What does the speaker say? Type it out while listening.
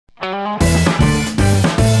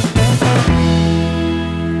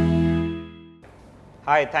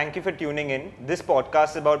Hi, thank you for tuning in. This podcast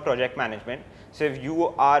is about project management. So if you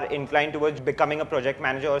are inclined towards becoming a project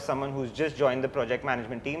manager or someone who's just joined the project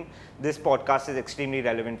management team, this podcast is extremely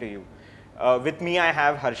relevant for you. With me, I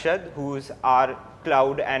have Harshad, who's our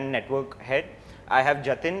cloud and network head. I have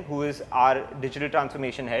Jatin, who is our digital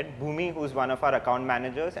transformation head, Bhumi, who's one of our account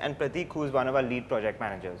managers, and Prateek, who's one of our lead project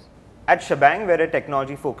managers. At Shebang, we're a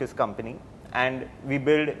technology-focused company, and we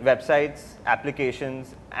build websites,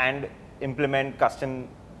 applications, and implement custom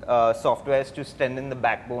softwares to strengthen the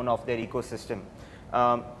backbone of their ecosystem.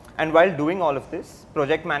 And while doing all of this,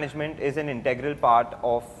 project management is an integral part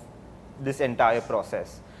of this entire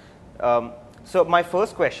process. So my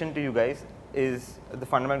first question to you guys is the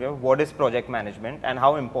fundamental: what is project management, and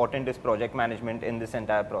how important is project management in this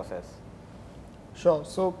entire process? Sure.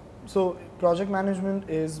 So project management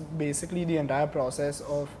is basically the entire process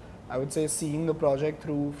of, I would say, seeing the project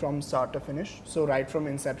through from start to finish. So right from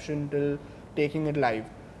inception till taking it live.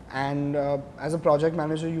 And as a project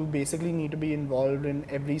manager, you basically need to be involved in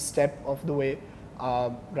every step of the way,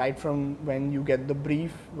 right from when you get the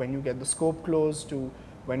brief, when you get the scope closed, to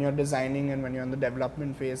when you're designing and when you're in the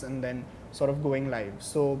development phase, and then sort of going live.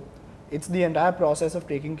 So it's the entire process of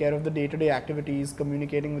taking care of the day-to-day activities,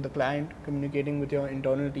 communicating with the client, communicating with your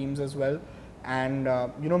internal teams as well, and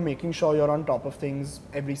making sure you're on top of things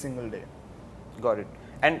every single day. Got it.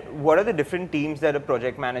 And what are the different teams that a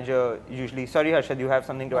project manager usually? Sorry, Harshad, you have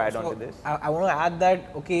something to add on to this? I want to add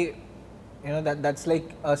that that's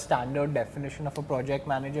like a standard definition of a project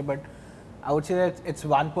manager, but I would say that it's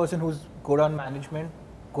one person who's good on management,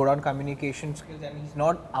 good on communication skills, and he's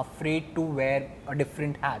not afraid to wear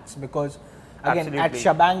different hats, because again, Absolutely. at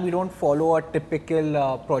Shebang we don't follow a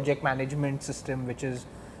typical project management system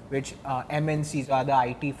which MNCs or other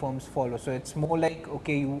IT firms follow. So it's more like,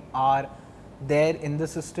 okay, you are there in the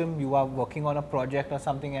system, you are working on a project or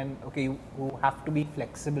something, and okay, you have to be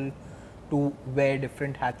flexible to wear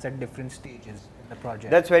different hats at different stages in the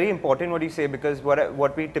project. That's very important what you say, because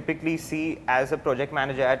what we typically see as a project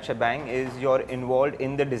manager at Shebang is you're involved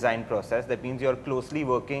in the design process. That means you're closely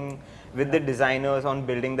working with the designers on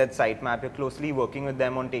building that sitemap. You're closely working with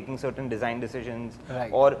them on taking certain design decisions,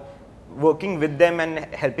 or working with them and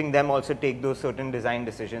helping them also take those certain design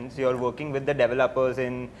decisions. You're working with the developers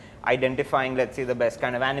in identifying, let's say, the best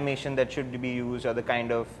kind of animation that should be used, or the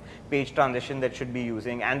kind of page transition that should be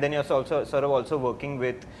using. And then you're also working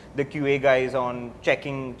with the QA guys on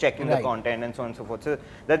checking the content and so on and so forth. So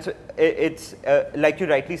it's like you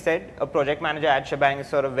rightly said, a project manager at Shebang is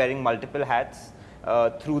sort of wearing multiple hats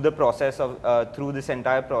through the process of through this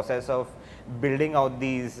entire process of building out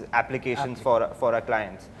these applications for our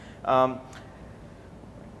clients.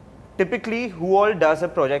 Typically, who all does a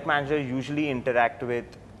project manager usually interact with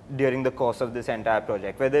during the course of this entire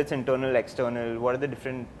project? Whether it's internal, external, what are the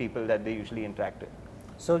different people that they usually interact with?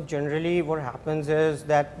 So generally what happens is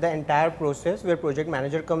that the entire process where project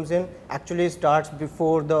manager comes in actually starts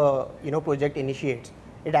before the project initiates.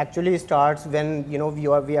 It actually starts when we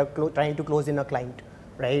are trying to close in a client,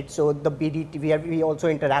 right? So the BD we also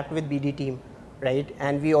interact with BD team, right?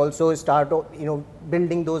 And we also start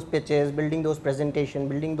building those pitches, building those presentation,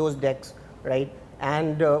 building those decks, right?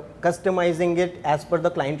 And customizing it as per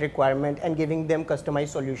the client requirement and giving them customized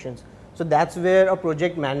solutions. So that's where a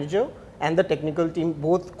project manager and the technical team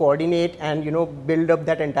both coordinate and build up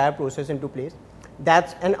that entire process into place.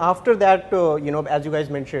 And after that, as you guys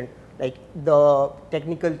mentioned, like the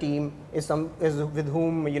technical team is with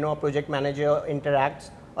whom a project manager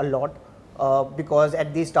interacts a lot, because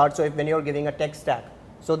at the start, so when you're giving a tech stack,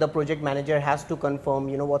 so the project manager has to confirm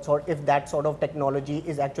if that sort of technology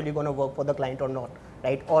is actually going to work for the client or not,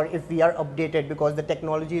 right? Or if we are updated, because the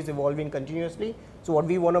technology is evolving continuously. So what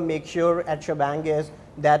we want to make sure at Shebang is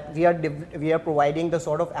that we are providing the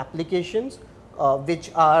sort of applications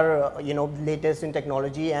which are latest in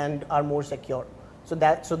technology and are more secure. So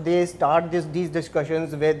they start these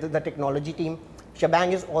discussions with the technology team.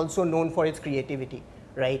 Shebang is also known for its creativity,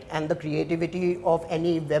 right? And the creativity of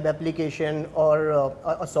any web application or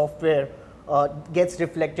a software gets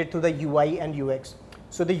reflected to the UI and UX.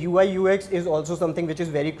 So the UI UX is also something which is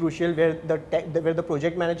very crucial, where the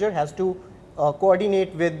project manager has to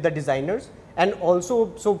coordinate with the designers. And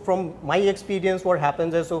also, so from my experience, what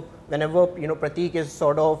happens is, so whenever Prateek is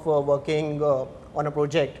sort of working on a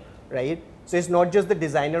project, right? So it's not just the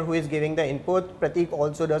designer who is giving the input. Prateek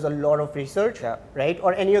also does a lot of research, right?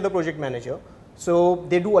 Or any other project manager. So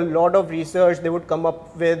they do a lot of research. They would come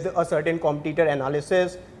up with a certain competitor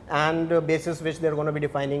analysis, and basis which they're going to be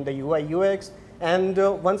defining the UI UX. And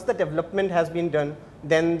once the development has been done,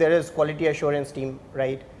 then there is quality assurance team,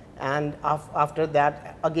 right? And after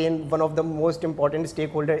that, again, one of the most important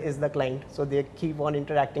stakeholder is the client. So they keep on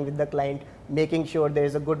interacting with the client, making sure there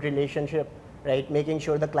is a good relationship, right? Making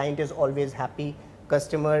sure the client is always happy,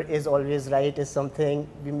 customer is always right is something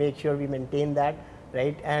we make sure we maintain that,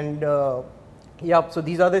 right? And yeah, so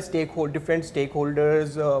these are the different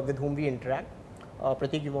stakeholders with whom we interact.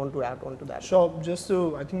 Prateek, you want to add on to that? Sure.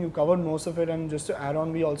 I think you covered most of it, and just to add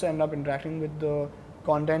on, we also end up interacting with the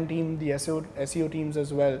content team, the SEO teams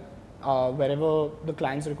as well, wherever the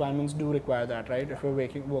client's requirements do require that, right? If we're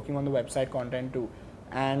working on the website content too,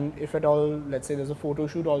 and if at all, let's say there's a photo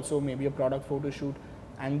shoot also, maybe a product photo shoot,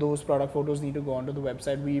 and those product photos need to go onto the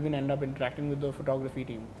website, we even end up interacting with the photography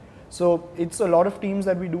team. So it's a lot of teams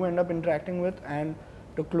that we do end up interacting with, and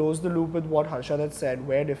to close the loop with what Harshad had said,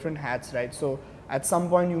 wear different hats, right? So at some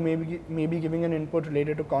point you may be giving an input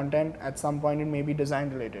related to content, at some point it may be design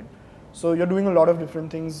related. So you're doing a lot of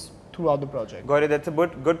different things throughout the project. Got it. That's a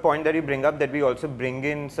good point that you bring up, that we also bring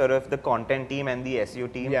in sort of the content team and the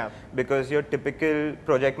SEO team. Yeah. Because your typical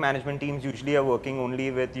project management teams usually are working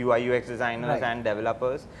only with UI UX designers and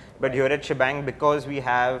developers. But here at Shebang, because we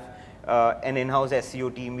have an in-house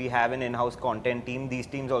SEO team, we have an in-house content team, these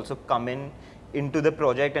teams also come into the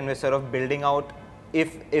project, and we're sort of building out,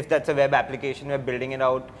 if that's a web application, we're building it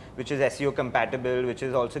out which is SEO compatible, which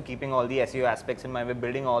is also keeping all the SEO aspects in mind. We're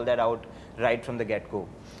building all that out right from the get-go.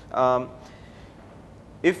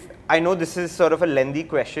 If I know this is sort of a lengthy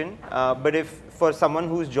question, but if for someone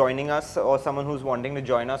who's joining us, or someone who's wanting to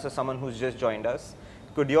join us, or someone who's just joined us,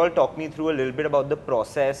 could you all talk me through a little bit about the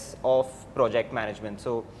process of project management?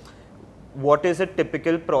 So what is a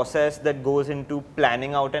typical process that goes into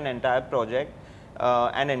planning out an entire project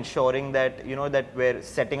and ensuring that, that we're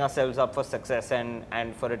setting ourselves up for success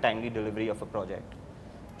and for a timely delivery of a project?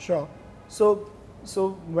 Sure. So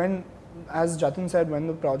when, as Jatin said, when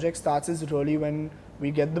the project starts is really when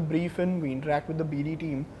we get the brief in, we interact with the BD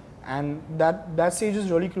team, and that stage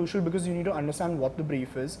is really crucial, because you need to understand what the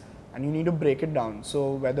brief is and you need to break it down.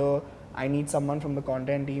 So whether I need someone from the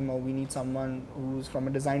content team or we need someone who's from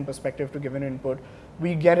a design perspective to give an input,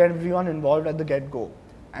 we get everyone involved at the get-go.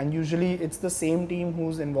 And usually it's the same team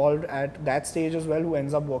who's involved at that stage as well who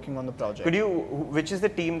ends up working on the project. Which is the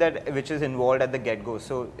team which is involved at the get-go?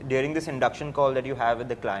 So during this induction call that you have with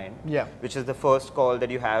the client, which is the first call that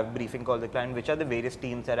you have, briefing call with the client, which are the various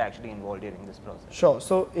teams that are actually involved during this process? Sure.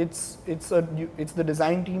 So it's the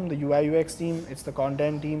design team, the UI UX team, it's the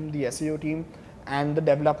content team, the SEO team, and the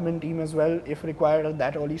development team as well, if required at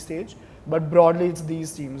that early stage. But broadly, it's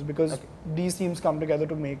these teams, because these teams come together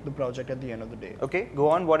to make the project at the end of the day. Okay, go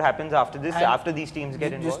on. What happens after this? And after these teams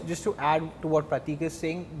get involved? Just to add to what Prateek is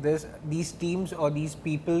saying, these teams or these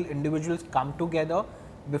individuals come together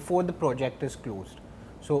before the project is closed.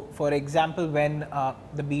 So, for example, when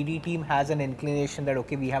the BD team has an inclination that,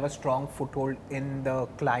 okay, we have a strong foothold with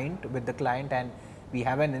the client, and we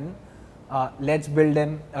have let's build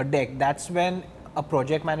a deck. That's when a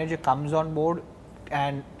project manager comes on board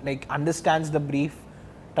and understands the brief,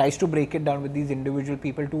 tries to break it down with these individual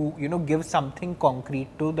people to give something concrete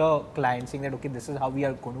to the client, saying that, okay, this is how we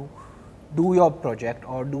are going to do your project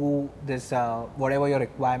or do this whatever your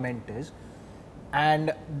requirement is.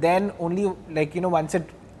 And then only once it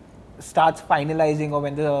starts finalizing, or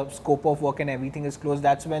when the scope of work and everything is closed,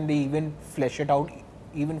 that's when they even flesh it out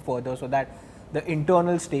even further, so that the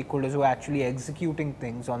internal stakeholders who are actually executing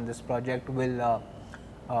things on this project will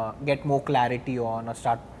get more clarity on, or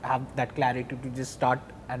have that clarity to just start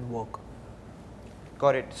and work.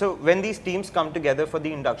 Got it. So when these teams come together for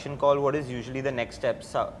the induction call, what is usually the next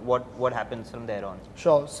steps? What happens from there on?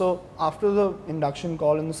 Sure. So after the induction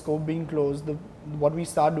call and the scope being closed, what we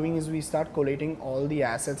start doing is we start collating all the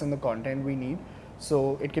assets and the content we need.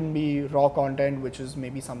 So it can be raw content, which is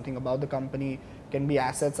maybe something about the company, can be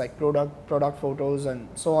assets like product photos and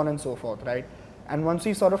so on and so forth, right? And once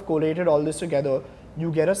we sort of collated all this together, you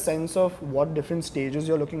get a sense of what different stages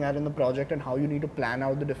you're looking at in the project and how you need to plan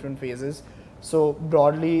out the different phases. So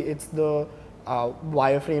broadly, it's the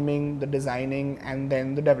wireframing, the designing, and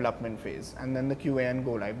then the development phase, and then the QA and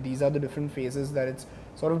go live. These are the different phases that it's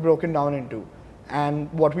sort of broken down into.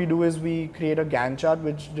 And what we do is we create a Gantt chart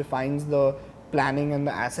which defines the planning and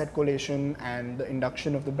the asset collation and the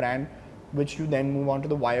induction of the brand, which you then move on to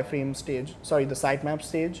the wireframe stage, the sitemap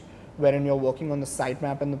stage, wherein you're working on the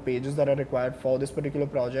sitemap and the pages that are required for this particular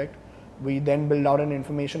project. We then build out an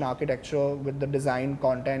information architecture with the design,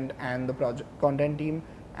 content, and the content team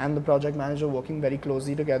and the project manager working very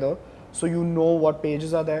closely together. So you know what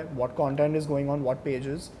pages are there, what content is going on what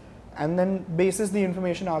pages. And then basis the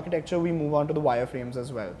information architecture, we move on to the wireframes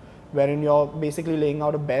as well, wherein you're basically laying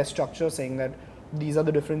out a bare structure saying that these are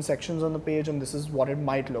the different sections on the page and this is what it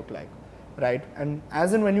might look like, right? And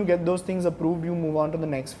as in when you get those things approved, you move on to the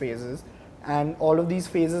next phases, and all of these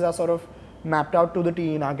phases are sort of mapped out to the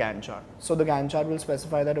T in our Gantt chart. So the Gantt chart will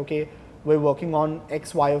specify that, okay, we're working on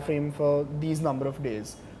X wireframe for these number of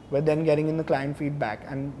days. We're then getting in the client feedback,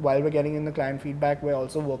 and while we're getting in the client feedback, we're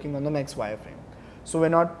also working on the next wireframe. So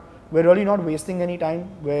we're really not wasting any time.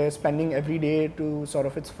 We're spending every day to sort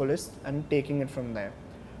of its fullest and taking it from there.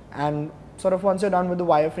 And sort of once you're done with the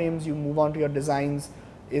wireframes, you move on to your designs,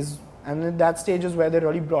 and at that stage is where they're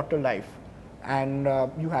really brought to life. And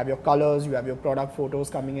you have your colors, you have your product photos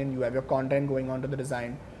coming in, you have your content going on to the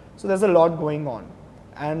design. So there's a lot going on.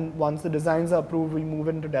 And once the designs are approved, we move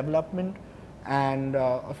into development. And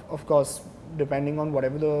of course, depending on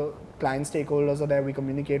whatever the client stakeholders are there, we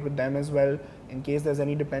communicate with them as well in case there's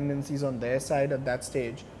any dependencies on their side at that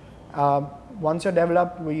stage. Once you're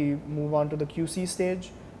developed, we move on to the QC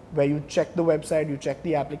stage, where you check the website, you check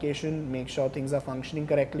the application, make sure things are functioning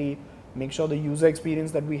correctly, make sure the user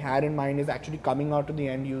experience that we had in mind is actually coming out to the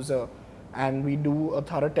end user, and we do a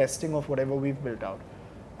thorough testing of whatever we've built out.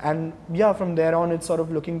 And yeah, from there on, it's sort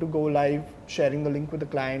of looking to go live, sharing the link with the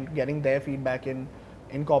client, getting their feedback in,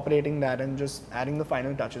 incorporating that, and just adding the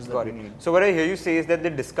final touches that we need. So what I hear you say is that the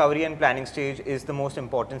discovery and planning stage is the most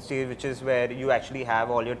important stage, which is where you actually have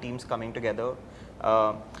all your teams coming together.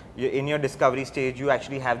 In your discovery stage, you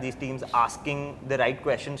actually have these teams asking the right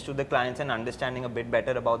questions to the clients and understanding a bit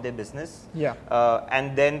better about their business. Yeah.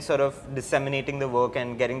 And then sort of disseminating the work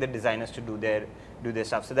and getting the designers to do their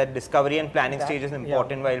stuff. So that discovery and planning stage is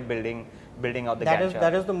important while building out the Gantt chart.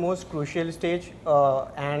 That is the most crucial stage,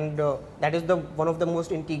 and that is one of the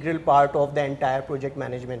most integral part of the entire project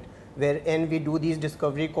management, wherein we do these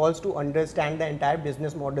discovery calls to understand the entire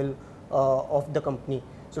business model of the company.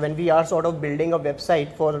 So when we are sort of building a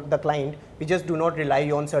website for the client, we just do not rely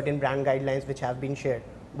on certain brand guidelines which have been shared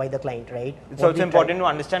by the client, right? So it's important to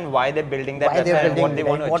understand why they're building that website and what they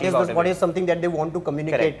want to achieve out of it. What is something that they want to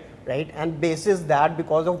communicate, right? And basis that,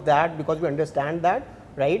 because we understand that,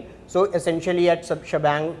 right? So essentially at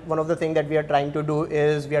Shebang, one of the things that we are trying to do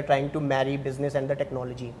is we are trying to marry business and the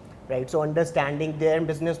technology, right? So understanding their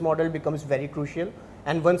business model becomes very crucial.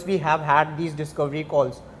 And once we have had these discovery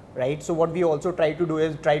calls, right? So what we also try to do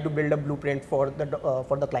is try to build a blueprint for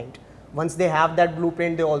the client. Once they have that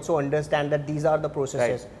blueprint, they also understand that these are the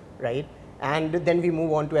processes, right? And then we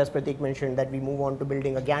move on to, as Prateek mentioned, that we move on to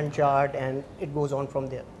building a Gantt chart, and it goes on from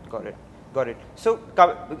there. Got it. So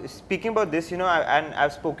speaking about this,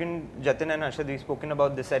 I've spoken, Jatin and Arshad, we've spoken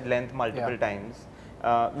about this at length multiple times.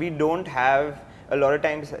 We don't have, a lot of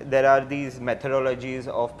times there are these methodologies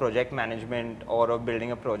of project management or of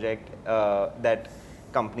building a project that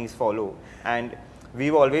companies follow, and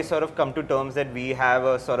we've always sort of come to terms that we have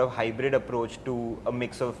a sort of hybrid approach to a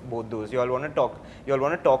mix of both those. You all want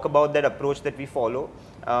to talk about that approach that we follow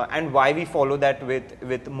and why we follow that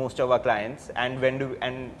with most of our clients, and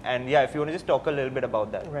if you want to just talk a little bit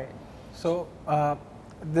about that. Right. So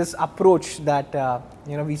this approach that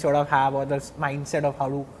we sort of have, or this mindset of how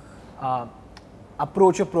to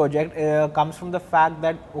approach a project comes from the fact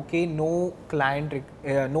that no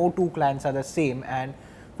two clients are the same, and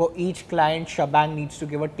for each client, Shebang needs to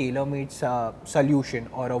give a tailor-made solution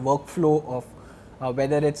or a workflow of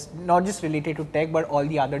whether it's not just related to tech, but all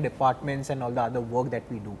the other departments and all the other work that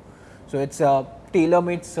we do. So it's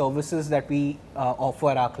tailor-made services that we offer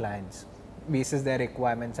our clients basis their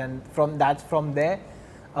requirements, and from there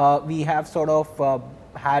we have sort of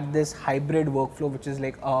had this hybrid workflow, which is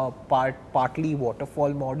like a partly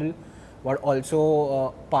waterfall model, but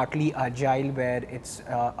also partly agile, where it's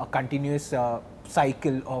a continuous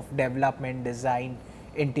cycle of development, design,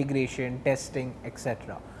 integration, testing,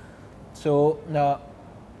 etc. So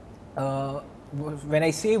when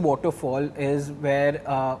I say waterfall is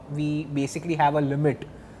where we basically have a limit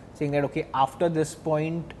saying that after this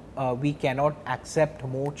point we cannot accept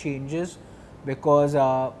more changes because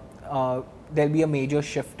there'll be a major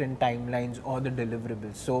shift in timelines or the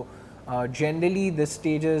deliverables. So generally this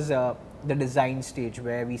stage is the design stage,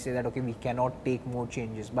 where we say that we cannot take more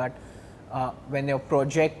changes, but when your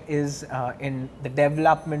project is in the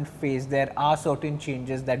development phase, there are certain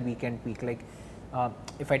changes that we can tweak. Like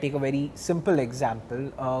if I take a very simple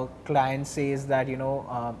example, a client says that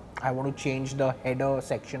I want to change the header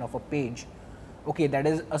section of a page. That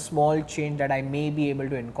is a small change that I may be able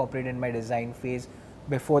to incorporate in my design phase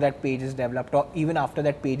before that page is developed, or even after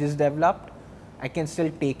that page is developed, I can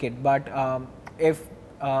still take it. But if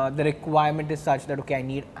the requirement is such that I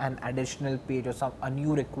need an additional page or a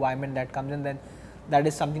new requirement that comes in, then that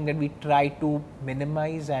is something that we try to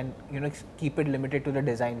minimize and keep it limited to the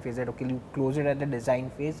design phase. That you close it at the design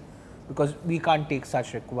phase, because we can't take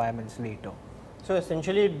such requirements later. So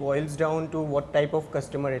essentially, it boils down to what type of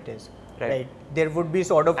customer it is. Right. There would be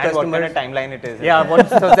sort of And customers. what kind of timeline it is. Yeah,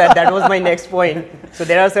 so that was my next point. So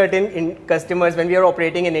there are certain customers when we are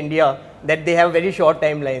operating in India that they have very short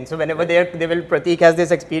timelines. So whenever they will, Prateek has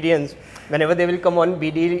this experience. Whenever they will come on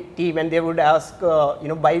BD team and they would ask,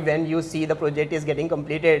 by when you see the project is getting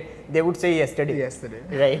completed, they would say yesterday. Yesterday.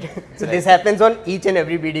 Right. So this happens on each and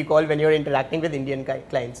every BD call when you're interacting with Indian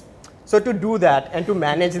clients. So to do that and to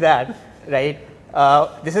manage that, right?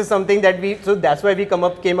 This is something that so that's why we came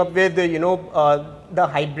up with the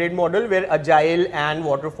hybrid model where agile and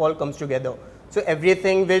waterfall comes together. So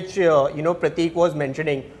everything which Prateek was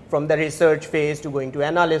mentioning, from the research phase to going to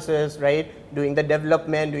analysis, right, doing the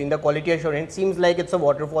development, doing the quality assurance, seems like it's a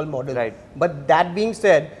waterfall model. Right. But that being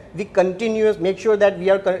said, we make sure that we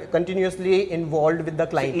are continuously involved with the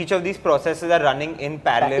client. So each of these processes are running in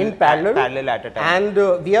parallel at a time.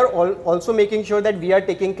 And we are also making sure that we are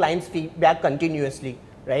taking clients' feedback continuously,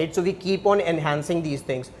 right? So we keep on enhancing these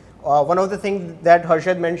things. One of the things that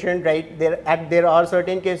Harshad mentioned, right, there are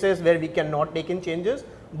certain cases where we cannot take in changes,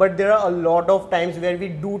 but there are a lot of times where we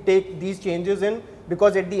do take these changes in,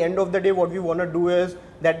 because at the end of the day, what we want to do is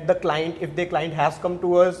that the client, if the client has come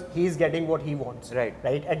to us, he is getting what he wants. Right.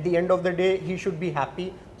 At the end of the day, he should be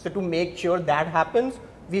happy. So to make sure that happens,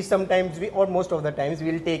 or most of the times,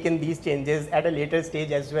 we'll take in these changes at a later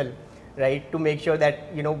stage as well, right? To make sure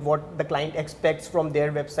that what the client expects from their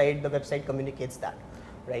website, the website communicates that,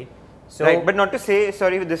 right? So, right, but not to say,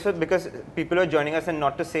 sorry, this was because people are joining us, and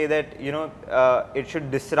not to say that it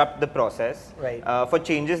should disrupt the process. Right. For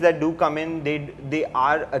changes that do come in, they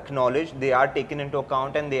are acknowledged, they are taken into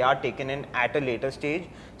account, and they are taken in at a later stage,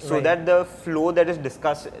 so Right. that the flow that is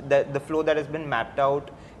discussed, that the flow that has been mapped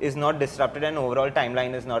out is not disrupted and overall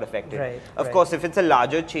timeline is not affected. Right, Of right. course, if it's a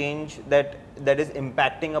larger change that is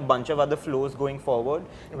impacting a bunch of other flows going forward,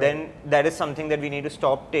 then that is something that we need to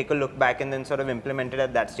stop, take a look back, and then sort of implement it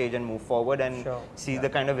at that stage and move forward and Sure. see the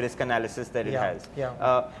kind of risk analysis that it Yeah, has.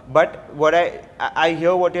 yeah. But what I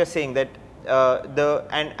hear what you're saying, that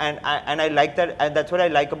and I like that, and that's what I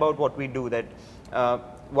like about what we do, that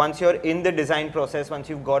once you're in the design process, once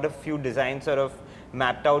you've got a few designs sort of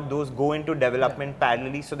mapped out, those go into development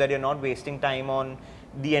parallelly, so that you're not wasting time on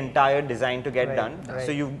the entire design to get Right, done. right.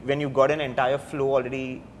 So when you've got an entire flow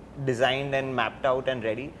already designed and mapped out and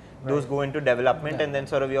ready, those go into development, and then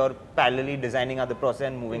sort of you're parallelly designing other process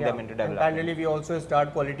and moving them into And development. parallelly, we also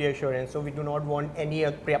start quality assurance. So we do not want any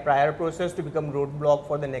prior process to become roadblock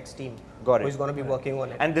for the next team Got who it. is going to be working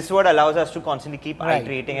on it. And this is what allows us to constantly keep Right,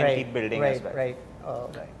 iterating and keep building right, as well. Right.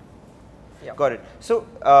 Yeah. Got it. So,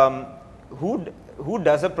 who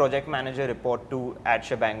does a project manager report to at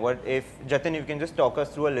Shebang? What if, Jatin, you can just talk us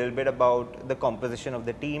through a little bit about the composition of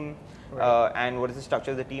the team, and what is the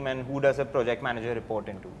structure of the team, and who does a project manager report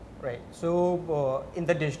into? Right. So in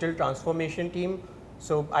the digital transformation team,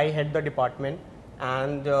 so I head the department,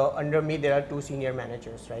 and under me there are 2 senior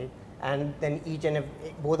managers, right? And then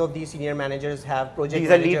both of these senior managers have project These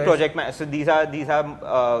managers. are lead project managers. So these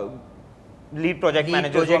are lead project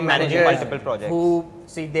managers who are managing multiple projects. Who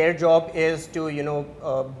see their job is to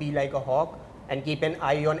be like a hawk and keep an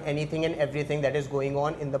eye on anything and everything that is going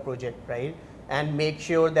on in the project, right? And make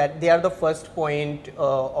sure that they are the first point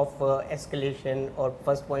of escalation, or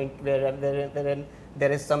first point where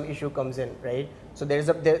there is some issue comes in, right? So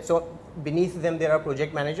so beneath them there are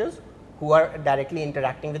project managers who are directly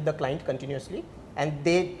interacting with the client continuously, and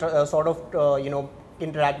they sort of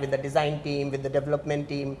interact with the design team, with the development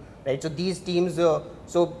team, right? So these teams,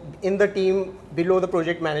 so in the team below the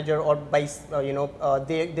project manager, or by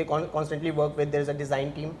they constantly work with. There is a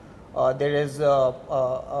design team, there is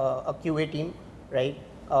a QA team, right?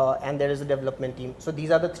 And there is a development team. So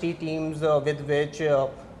these are the 3 teams with which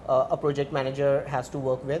a project manager has to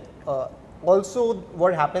work with. Also,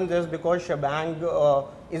 what happens is, because Shebang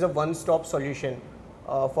is a one-stop solution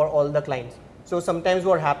for all the clients. So sometimes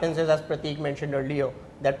what happens is, as Prateek mentioned earlier,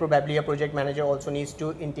 that probably a project manager also needs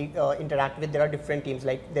to interact with, there are different teams,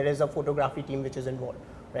 like there is a photography team which is involved,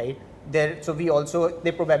 right? So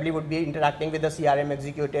they probably would be interacting with the CRM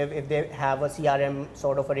executive if they have a CRM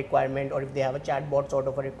sort of a requirement, or if they have a chatbot sort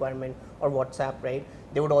of a requirement, or WhatsApp, right?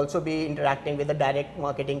 They would also be interacting with the direct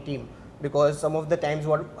marketing team, because some of the times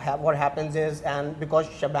what happens is, and because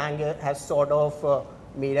Shebang has sort of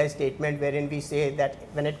made a statement wherein we say that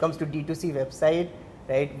when it comes to D2C website,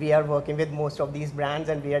 right, we are working with most of these brands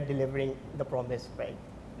and we are delivering the promise, right?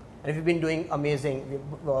 And we've been doing amazing.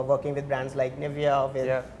 We're working with brands like Nivea,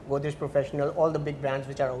 with Godrej Professional, all the big brands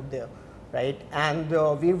which are out there, right? And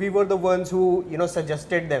we were the ones who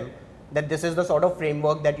suggested them that this is the sort of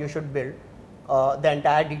framework that you should build. the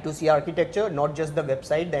entire D2C architecture, not just the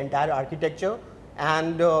website, the entire architecture,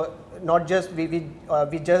 and not just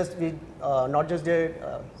not just did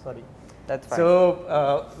sorry. That's fine.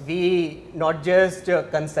 So we not just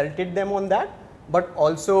consulted them on that, but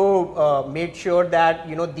also made sure that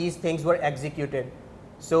these things were executed.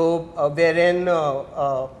 So wherein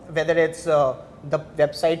whether it's the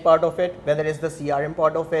website part of it, whether it's the CRM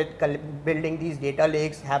part of it, building these data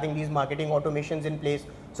lakes, having these marketing automations in place.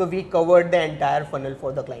 So we covered the entire funnel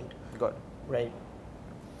for the client. Got it. Right.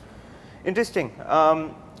 Interesting.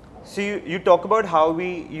 So you talk about how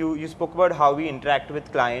you spoke about how we interact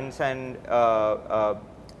with clients and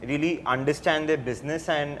really understand their business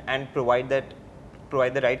and provide the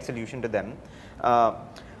right solution to them.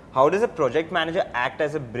 How does a project manager act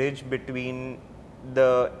as a bridge between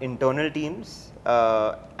the internal teams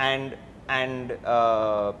and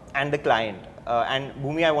the client? And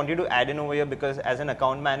Bhumi, I want you to add in over here, because as an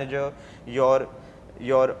account manager, you're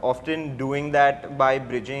often doing that by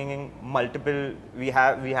bridging multiple. We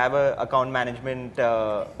have a account management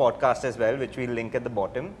podcast as well, which we'll link at the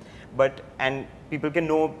bottom. And people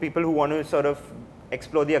who want to sort of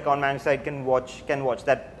explore the account management side can watch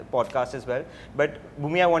that podcast as well. But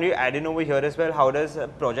Bhumi, I want you to add in over here as well. How does a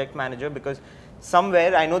project manager, because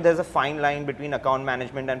somewhere I know there's a fine line between account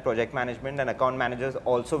management and project management, and account managers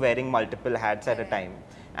also wearing multiple hats at a time,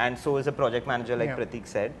 and so is a project manager, like Prateek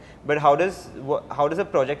said. But how does a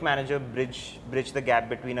project manager bridge the gap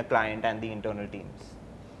between a client and the internal teams?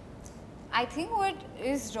 I think what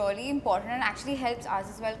is really important and actually helps us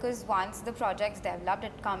as well, because once the project's developed,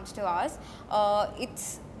 it comes to us.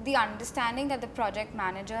 It's the understanding that the project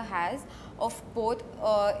manager has of both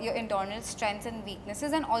your internal strengths and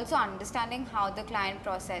weaknesses, and also understanding how the client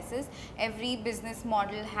processes. Every business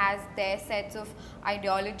model has their sets of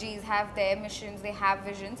ideologies, have their missions, they have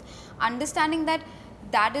visions. Understanding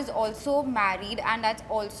that is also married, and that's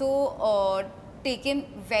also taken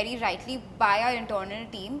very rightly by our internal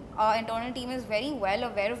team. Our internal team is very well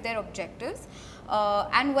aware of their objectives,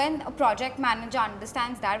 and when a project manager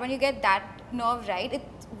understands that, when you get that nerve right,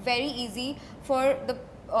 it's very easy for the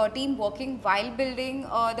team working while building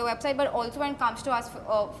the website, but also when it comes to us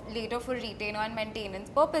later for retainer and maintenance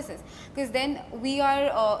purposes, because then we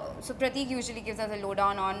are so Prateek usually gives us a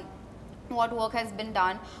lowdown on what work has been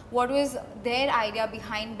done, what was their idea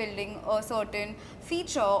behind building a certain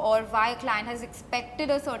feature, or why a client has expected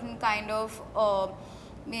a certain kind of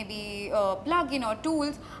maybe plugin or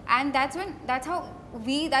tools, and that's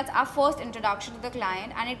our first introduction to the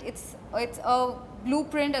client, and it's a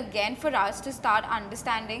blueprint again for us to start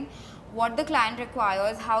understanding what the client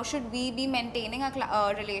requires, how should we be maintaining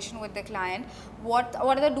a relation with the client, what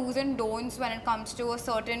are the do's and don'ts when it comes to a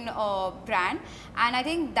certain brand. And I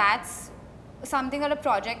think that's something that a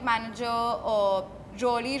project manager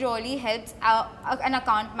really helps an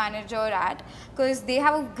account manager at, because they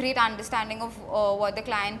have a great understanding of what the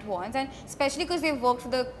client wants, and especially because they've worked for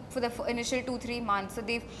the initial 2-3 months, so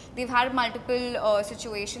they've had multiple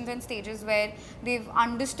situations and stages where they've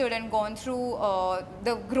understood and gone through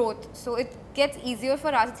the growth. So it gets easier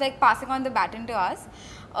for us. It's like passing on the baton to us,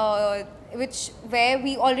 where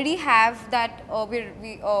we already have that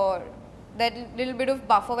that little bit of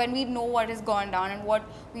buffer when we know what has gone down and what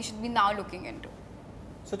we should be now looking into.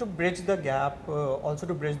 So to bridge the gap,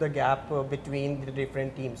 between the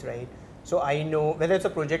different teams, right? So I know whether it's a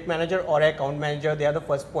project manager or an account manager, they are the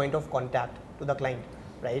first point of contact to the client,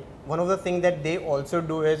 right? One of the things that they also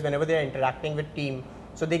do is whenever they are interacting with team,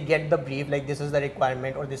 so they get the brief, like this is the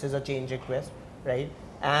requirement or this is a change request, right?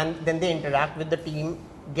 And then they interact with the team,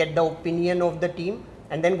 get the opinion of the team,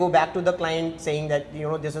 and then go back to the client saying that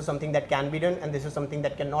this is something that can be done and this is something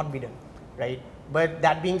that cannot be done, right? But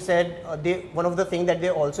that being said, one of the things that they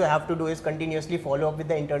also have to do is continuously follow up with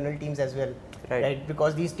the internal teams as well, right?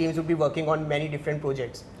 Because these teams will be working on many different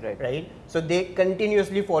projects, right? So they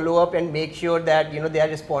continuously follow up and make sure that they are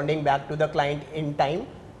responding back to the client in time,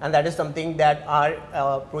 and that is something that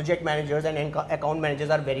our project managers and account managers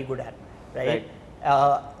are very good at, right?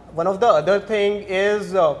 One of the other thing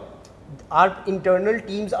is our internal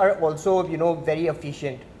teams are also very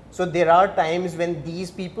efficient. So there are times when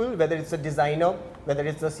these people, whether it's a designer, whether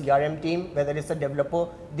it's the CRM team, whether it's a developer,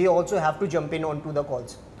 they also have to jump in onto the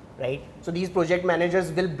calls, right? So these project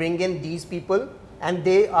managers will bring in these people, and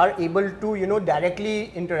they are able to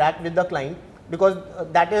directly interact with the client, because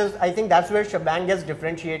I think that's where Shebang gets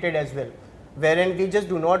differentiated as well, wherein we just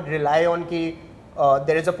do not rely on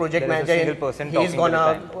there is a project manager and he's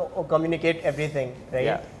gonna communicate everything, right?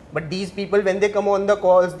 Yeah. But these people, when they come on the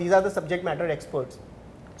calls, these are the subject matter experts.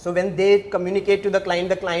 So when they communicate to the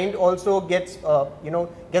client also gets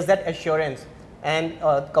gets that assurance and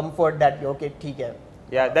comfort that okay, theek hai.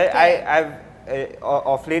 Yeah, that I've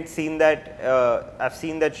of late seen that I've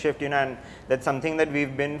seen that shift, and that's something that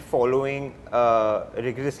we've been following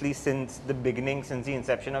rigorously since the beginning, since the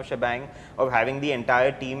inception of Shebang, of having the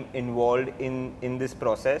entire team involved in this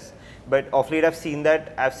process. But of late, I've seen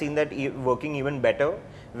that working even better,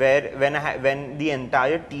 where when the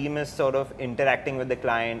entire team is sort of interacting with the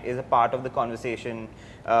client, is a part of the conversation.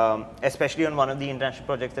 Especially on one of the international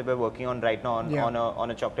projects that we're working on right now,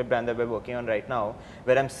 on a chocolate brand that we're working on right now,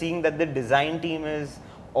 where I'm seeing that the design team is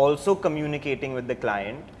also communicating with the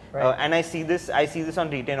client. Right. And I see this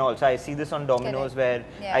on Retain also. I see this on Domino's, where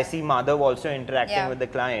I see Madhav also interacting with the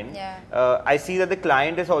client. I see that the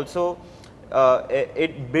client is also,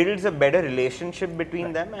 it builds a better relationship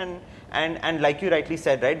between them, and like you rightly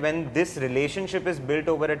said, right, when this relationship is built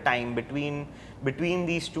over a time between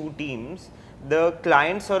these two teams, the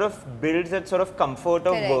client sort of builds that sort of comfort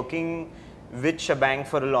of working with Shebang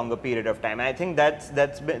for a longer period of time. And I think that's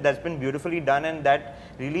been beautifully done, and that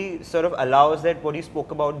really sort of allows that what you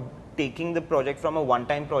spoke about, taking the project from a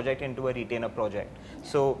one-time project into a retainer project.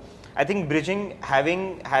 So I think bridging,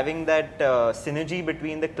 having that synergy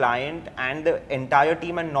between the client and the entire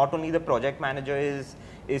team, and not only the project manager,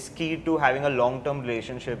 is key to having a long-term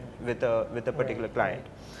relationship with a particular client.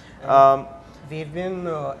 We've been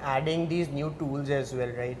adding these new tools as well,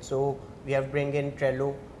 right? So we have bring in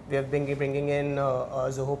Trello, we have been bringing in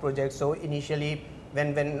Zoho project. So initially,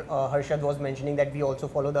 when Harshad was mentioning that we also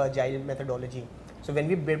follow the agile methodology. So when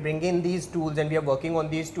we bring in these tools and we are working on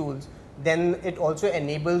these tools, then it also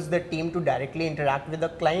enables the team to directly interact with the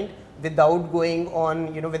client without going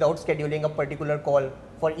on, without scheduling a particular call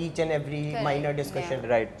for each and every minor discussion.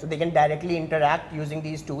 Right. So they can directly interact using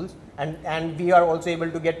these tools, and we are also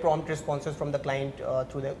able to get prompt responses from the client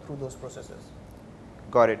through those processes.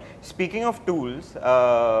 Got it. Speaking of tools,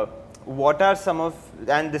 what are some of,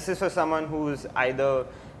 and this is for someone who's either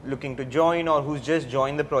looking to join or who's just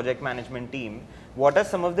joined the project management team, what are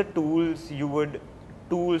some of the tools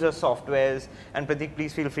or softwares, and Pratik,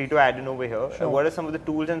 please feel free to add in over here. Sure. What are some of the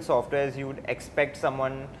tools and softwares you would expect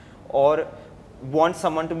someone or want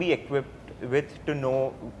someone to be equipped with to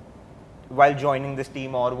know while joining this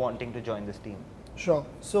team or wanting to join this team? Sure.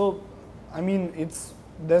 So, I mean,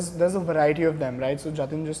 there's a variety of them, right? So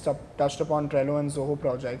Jatin just touched upon Trello and Zoho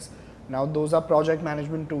projects. Now those are project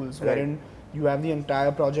management tools, wherein you have the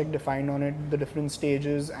entire project defined on it, the different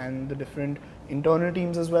stages and the different internal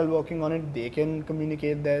teams as well working on it. They can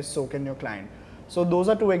communicate there, so can your client. So those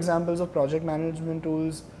are two examples of project management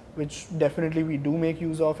tools which definitely we do make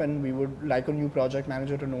use of, and we would like a new project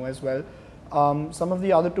manager to know as well. Some of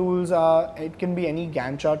the other tools are, it can be any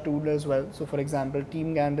Gantt chart tool as well. So for example,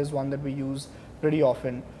 Team Gantt is one that we use pretty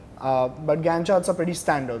often, but Gantt charts are pretty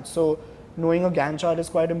standard. So knowing a Gantt chart is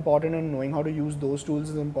quite important, and knowing how to use those tools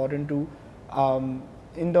is important too.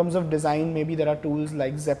 In terms of design, maybe there are tools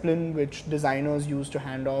like Zeppelin, which designers use to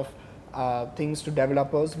hand off things to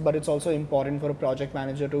developers, but it's also important for a project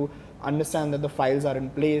manager to understand that the files are in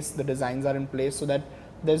place, the designs are in place, so that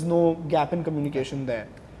there's no gap in communication there.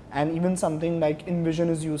 And even something like InVision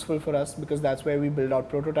is useful for us, because that's where we build out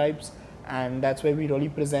prototypes, and that's where we really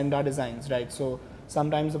present our designs, right? So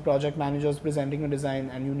sometimes the project manager is presenting a design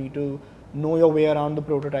and you need to know your way around the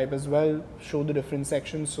prototype as well, show the different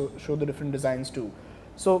sections, so show the different designs too.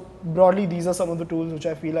 So broadly, these are some of the tools which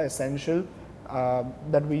I feel are essential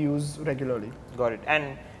that we use regularly. Got it.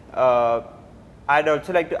 And I'd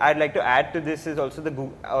like to add to this is also the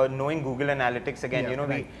knowing Google Analytics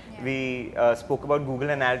again. We spoke about Google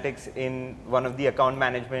Analytics in one of the account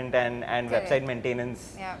management and website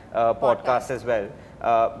maintenance podcasts as well.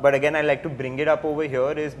 But again, I like to bring it up over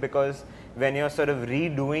here is because when you're sort of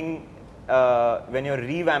redoing, when you're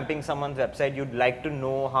revamping someone's website, you'd like to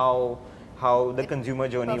know how the consumer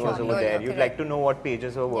journey was over there. You'd like to know what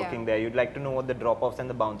pages were working there. You'd like to know what the drop-offs and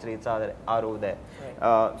the bounce rates are over there.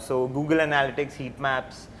 Right. So Google Analytics, heat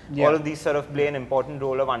maps, all of these sort of play an important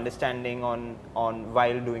role of understanding on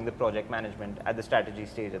while doing the project management at the strategy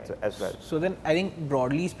stage as well. So then I think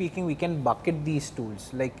broadly speaking, we can bucket these tools.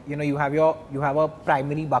 Like, you have a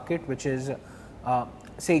primary bucket, which is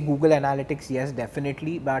say Google Analytics, yes,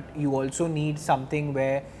 definitely, but you also need something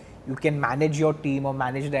where you can manage your team or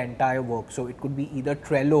manage the entire work. So it could be either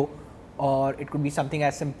Trello or it could be something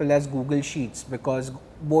as simple as Google Sheets, because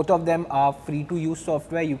both of them are free to use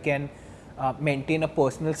software. You can maintain a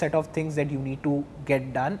personal set of things that you need to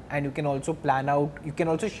get done, and you can also plan out, you can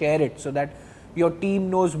also share it so that your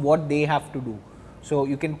team knows what they have to do. So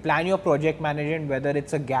you can plan your project management, whether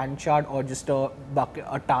it's a Gantt chart or just a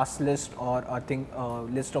task list or a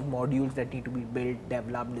list of modules that need to be built,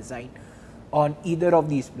 developed, designed. on either of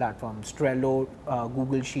these platforms, Trello,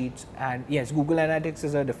 Google Sheets, and yes, Google Analytics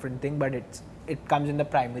is a different thing, but it comes in the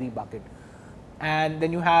primary bucket. And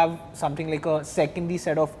then you have something like a secondary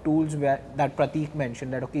set of tools that Prateek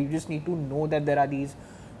mentioned, that okay, you just need to know that there are these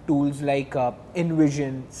tools like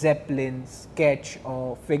InVision, Zeppelin, Sketch,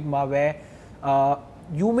 or Figma, where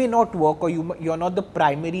you may not work, or you're not the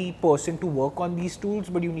primary person to work on these tools,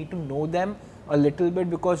 but you need to know them a little bit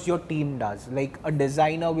because your team does. Like a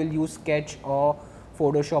designer will use Sketch or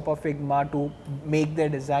Photoshop or Figma to make their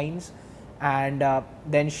designs and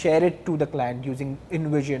then share it to the client using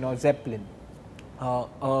InVision or Zeppelin.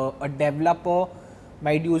 A developer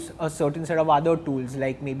might use a certain set of other tools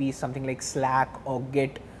like maybe something like Slack or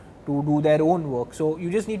Git to do their own work. So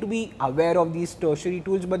you just need to be aware of these tertiary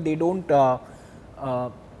tools, but they don't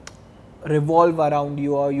revolve around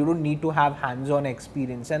you, or you don't need to have hands-on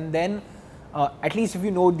experience. And then at least if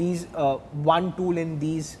you know these one tool in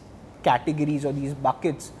these categories or these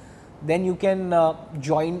buckets, then you can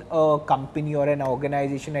join a company or an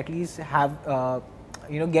organization, at least have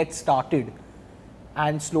get started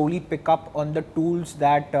and slowly pick up on the tools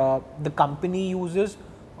that the company uses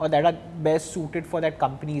or that are best suited for that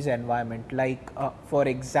company's environment. Like for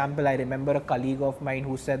example, I remember a colleague of mine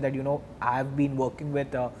who said that I have been working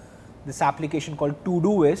with this application called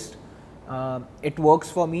Todoist. It works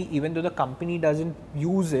for me even though the company doesn't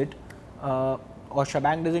use it or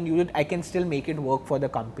Shebang doesn't use it. I can still make it work for the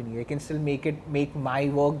company. I can still make my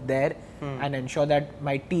work there and ensure that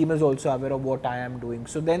my team is also aware of what I am doing.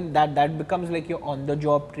 So then that becomes like your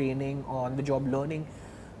on-the-job training or on-the-job learning,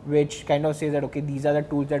 which kind of says that okay, these are the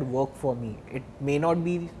tools that work for me. It may not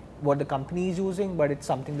be what the company is using, but it's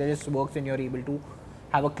something that just works and you're able to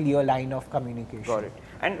have a clear line of communication. Got it.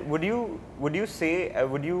 And would you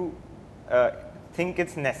think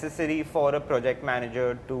it's necessary for a project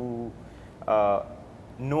manager to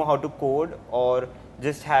know how to code, or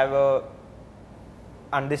just have a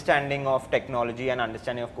understanding of technology and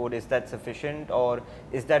understanding of code? Is that sufficient, or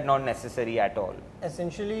is that not necessary at all?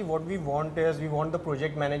 Essentially, what we want is we want the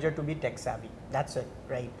project manager to be tech savvy. That's it,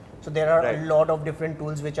 right? So there are a lot of different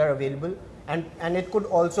tools which are available, and it could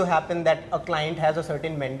also happen that a client has a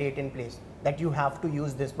certain mandate in place that you have to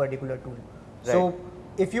use this particular tool. Right. So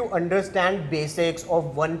if you understand basics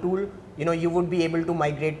of one tool, you would be able to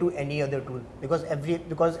migrate to any other tool, because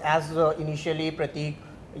as initially Prateek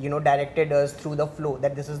directed us through the flow,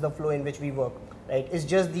 that this is the flow in which we work, right? It's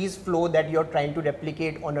just these flow that you're trying to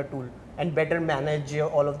replicate on a tool and better manage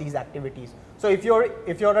all of these activities. So if you're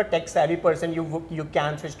a tech savvy person, you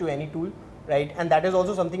can switch to any tool, right? And that is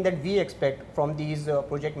also something that we expect from these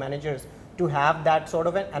project managers, to have that sort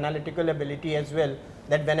of an analytical ability as well,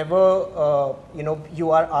 that whenever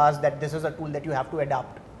you are asked that this is a tool that you have to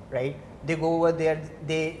adapt, right? They go over there,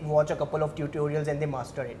 they watch a couple of tutorials and they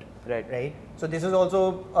master it. Right. So this is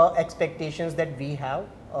also expectations that we have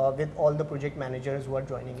with all the project managers who are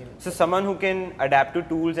joining in. So someone who can adapt to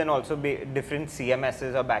tools and also be different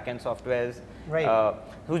CMSs or backend softwares, right?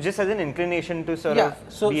 Who just has an inclination to sort of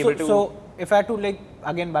be able to. So if I had to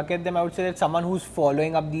again bucket them, I would say that someone who's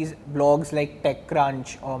following up these blogs like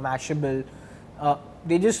TechCrunch or Mashable,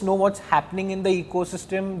 they just know what's happening in the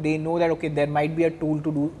ecosystem. They know that okay, there might be a tool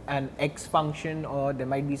to do an X function, or there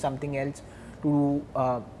might be something else to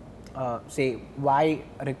say Y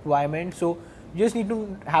requirement. So you just need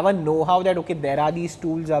to have a know-how that okay, there are these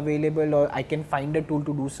tools available, or I can find a tool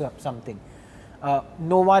to do something.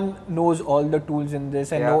 No one knows all the tools in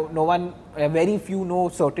this, and no one, very few know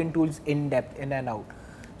certain tools in depth, in and out.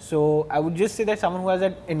 So I would just say that someone who has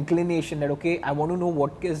that inclination that okay, I want to know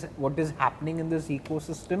what is happening in this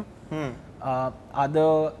ecosystem,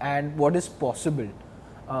 and what is possible.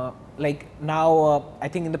 Like now, I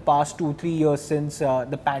think in the past 2-3 years since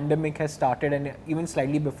the pandemic has started, and even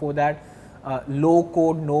slightly before that, low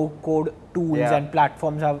code, no code tools and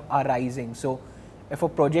platforms are rising. So if a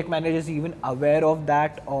project manager is even aware of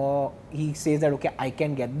that, or he says that okay, I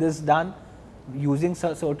can get this done using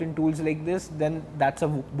certain tools like this, then that's a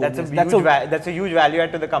bonus. That's a huge value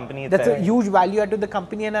add to the company itself. That's a huge value add to the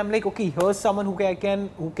company, and I'm like, okay, here's someone who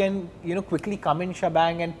can quickly come in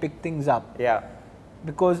Shebang and pick things up. Yeah.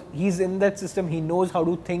 Because he's in that system, he knows how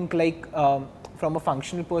to think from a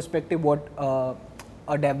functional perspective what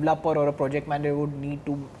a developer or a project manager would need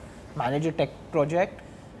to manage a tech project,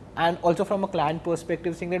 and also from a client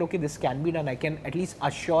perspective, saying that okay, this can be done. I can at least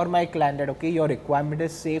assure my client that okay, your requirement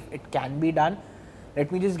is safe, it can be done.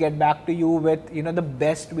 Let me just get back to you with the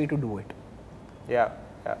best way to do it. Yeah.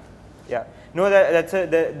 No,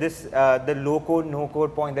 the low code, no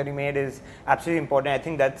code point that you made is absolutely important. I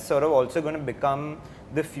think that's sort of also going to become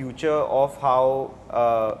the future of how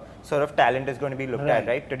sort of talent is going to be looked at,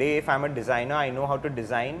 right? Today, if I'm a designer, I know how to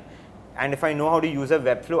design, and if I know how to use a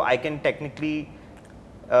Webflow, I can technically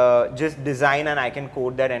just design and I can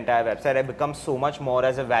code that entire website. I become so much more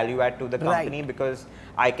as a value add to the company because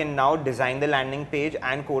I can now design the landing page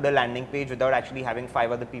and code a landing page without actually having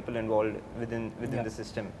 5 other people involved within the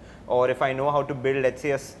system. Or if I know how to build, let's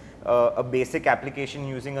say, a basic application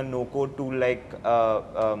using a no-code tool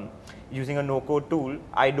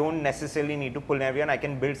I don't necessarily need to pull in everyone. I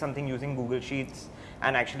can build something using Google Sheets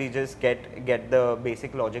and actually just get the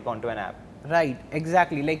basic logic onto an app. Right,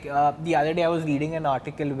 exactly. Like the other day I was reading an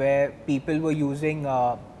article where people were using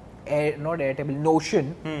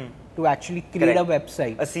Notion to actually create a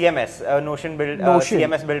website. A CMS, Notion built,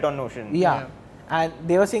 CMS built on Notion. Yeah. And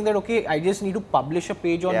they were saying that, okay, I just need to publish a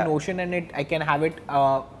page on Notion and I can have it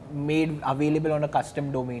made available on a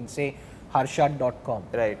custom domain, say harshad.com.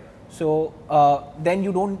 Right. So then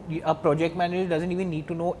a project manager doesn't even need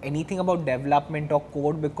to know anything about development or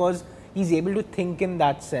code because he's able to think in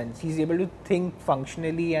that sense. He's able to think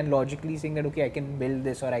functionally and logically, saying that, okay, I can build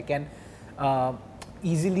this, or I can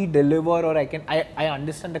easily deliver, or I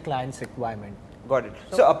understand the client's requirement. Got it.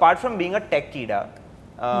 So apart from being a tech kida,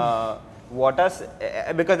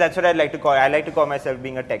 because that's what I like to call. I like to call myself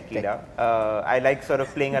being a tech kida. I like sort of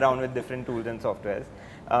playing around with different tools and softwares.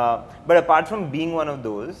 But apart from being one of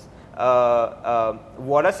those,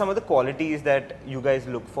 what are some of the qualities that you guys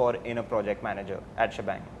look for in a project manager at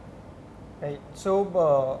Shebang? Right. So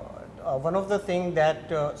one of the things that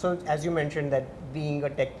so as you mentioned that being a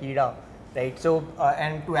tech kida, right? So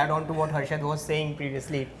and to add on to what Harshad was saying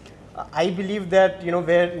previously, I believe that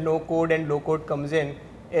where no code and low code comes in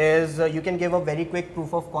is you can give a very quick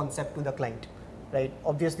proof of concept to the client, right?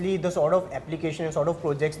 Obviously, the sort of application and sort of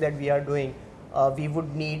projects that we are doing, we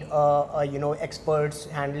would need experts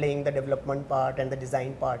handling the development part and the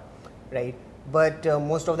design part, right? But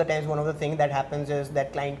most of the times, one of the things that happens is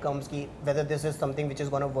that client comes, whether this is something which is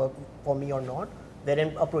going to work for me or not,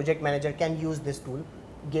 wherein a project manager can use this tool,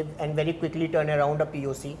 give and very quickly turn around a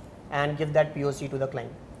POC and give that POC to the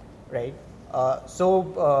client, right?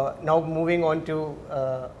 So now moving on to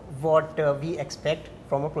what we expect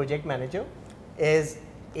from a project manager is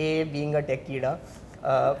being a tech kida.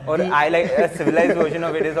 Or I like a civilized version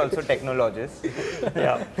of it is also technologist.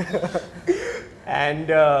 Yeah. And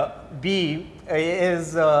B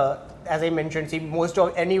is, as I mentioned, see, most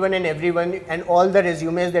of anyone and everyone and all the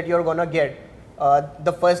resumes that you're gonna get,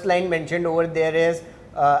 the first line mentioned over there is,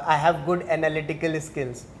 I have good analytical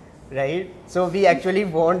skills, right? So we actually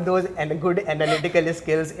want those good analytical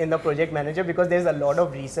skills in the project manager because there's a lot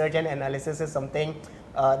of research and analysis is something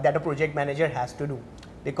that a project manager has to do.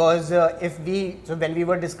 Because when we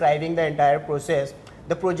were describing the entire process,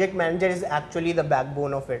 the project manager is actually the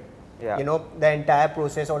backbone of it. Yeah. The entire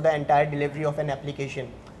process or the entire delivery of an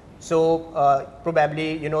application. So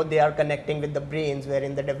probably, they are connecting with the brains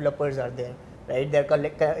wherein the developers are there, right? They're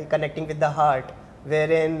connecting with the heart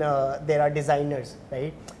wherein there are designers,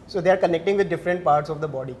 right? So they are connecting with different parts of the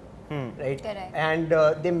body, right? Correct. And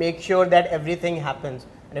they make sure that everything happens.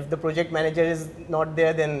 And if the project manager is not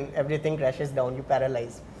there, then everything crashes down, you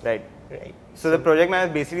paralyze. Right. Right. So the project manager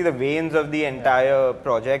is basically the veins of the entire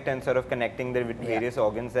project and sort of connecting with various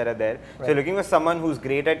organs that are there. Right. So you're looking for someone who's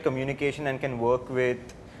great at communication and can work with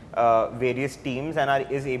various teams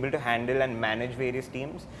and is able to handle and manage various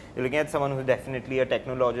teams. You're looking at someone who's definitely a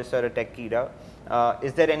technologist or a tech kida.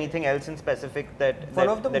 Is there anything else in specific one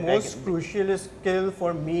of the most crucial skill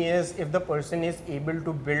for me is if the person is able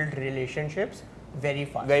to build relationships very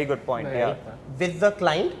fast. Very good point. Right? With the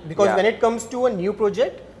client, because when it comes to a new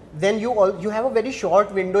project, then you have a very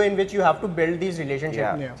short window in which you have to build these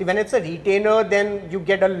relationships. Yeah. See, when it's a retainer, then you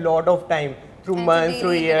get a lot of time. Through months,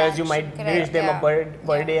 through years, you might wish them a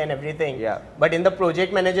birthday and everything. Yeah. But in the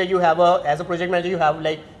project manager, as a project manager, you have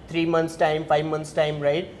like 3 months time, 5 months time,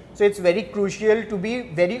 right? So it's very crucial to be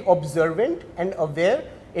very observant and aware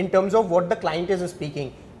in terms of what the client is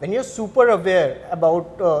speaking. When you're super aware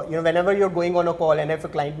about, whenever you're going on a call and if a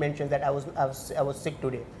client mentions that I was sick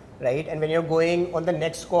today, right? And when you're going on the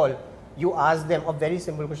next call, you ask them a very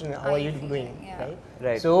simple question: how are you doing? Yeah.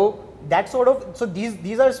 Right. So that sort of,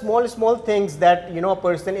 these are small things that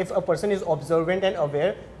if a person is observant and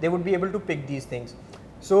aware, they would be able to pick these things.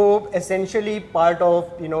 So essentially, part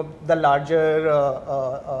of the larger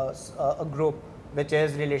group, which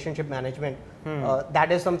is relationship management,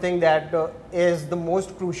 that is something that is the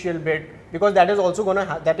most crucial bit, because that is also going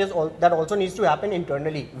to that also needs to happen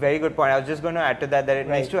internally. Very good point. I was just going to add to that it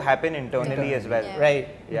needs to happen internally as well. Yeah.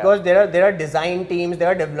 Right. Because there are design teams, there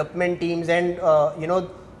are development teams, and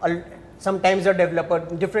sometimes a developer,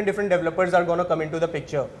 different developers are going to come into the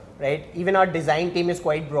picture, right? Even our design team is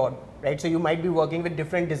quite broad, right? So you might be working with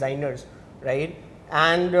different designers, right?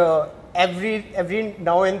 And every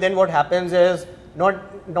now and then what happens is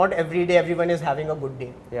not every day everyone is having a good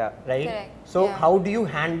day, Yeah. right? Correct. So Yeah. how do you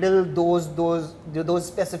handle those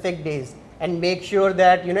specific days and make sure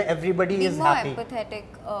that everybody Be is more happy, empathetic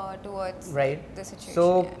towards right? the situation.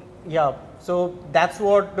 So so that's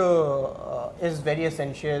what is very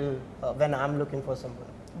essential when I'm looking for someone.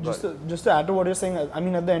 Just to add to what you're saying, I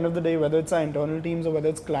mean, at the end of the day, whether it's our internal teams or whether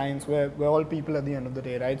it's clients, we're all people at the end of the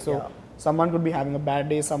day, right? So Yeah. someone could be having a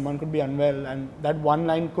bad day, someone could be unwell, and that one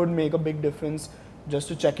line could make a big difference just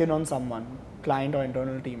to check in on someone, client or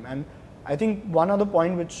internal team. And I think one other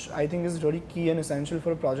point which I think is really key and essential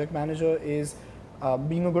for a project manager is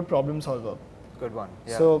being a good problem solver. Good one.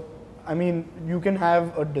 Yeah. So, I mean, you can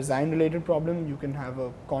have a design related problem, you can have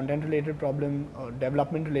a content related problem, a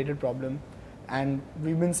development related problem. And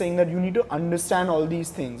we've been saying that you need to understand all these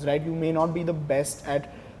things, right? You may not be the best at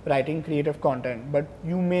writing creative content, but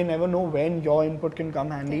you may never know when your input can come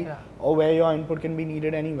handy or where your input can be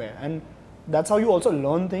needed anywhere. And that's how you also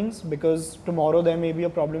learn things, because tomorrow there may be a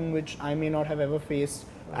problem which I may not have ever faced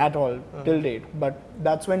at all till date. But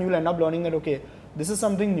that's when you'll end up learning that, okay, this is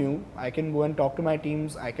something new. I can go and talk to my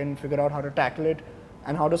teams, I can figure out how to tackle it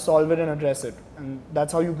and how to solve it and address it. And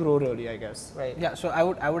that's how you grow really, I guess. Right. Yeah, so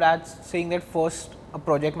I would add saying that first a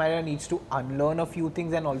project manager needs to unlearn a few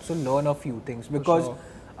things and also learn a few things, because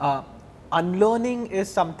unlearning is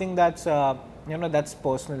something that's that's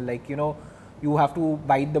personal. Like you have to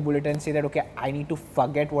bite the bullet and say that, okay, I need to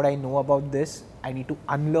forget what I know about this. I need to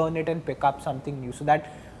unlearn it and pick up something new. So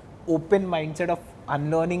that open mindset of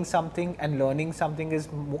unlearning something and learning something is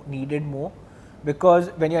needed more. Because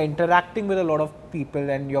when you're interacting with a lot of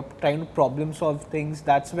people and you're trying to problem solve things,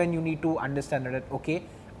 that's when you need to understand that, okay,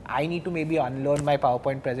 I need to maybe unlearn my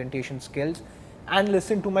PowerPoint presentation skills and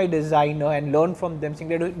listen to my designer and learn from them, saying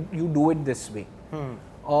that you do it this way.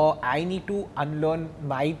 Or I need to unlearn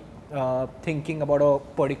my thinking about a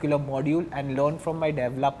particular module and learn from my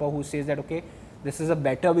developer who says that, okay, this is a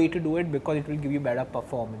better way to do it because it will give you better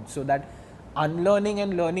performance. So that unlearning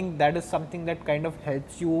and learning, that is something that kind of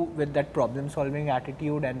helps you with that problem solving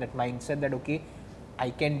attitude and that mindset that, okay, I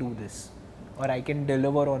can do this or I can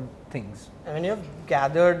deliver on things. And when you have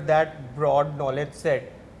gathered that broad knowledge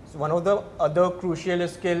set, so one of the other crucial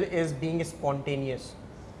skill is being spontaneous,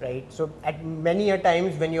 right? So at many a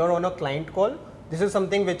times when you're on a client call, this is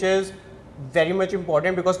something which is very much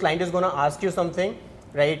important, because client is going to ask you something,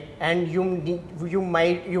 right? And you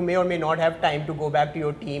may or may not have time to go back to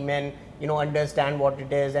your team and understand what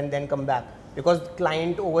it is and then come back, because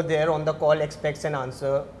client over there on the call expects an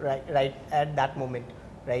answer right at that moment,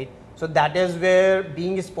 right? So that is where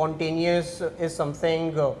being spontaneous is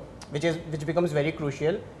something which becomes very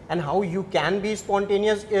crucial. And how you can be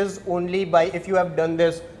spontaneous is only by if you have done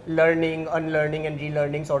this learning, unlearning and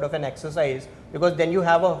relearning sort of an exercise, because then you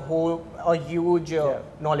have a huge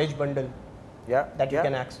knowledge bundle that you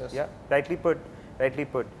can access. Yeah, rightly put.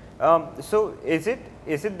 So is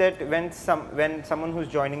it that when someone who's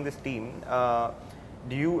joining this team,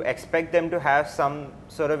 do you expect them to have some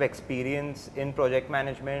sort of experience in project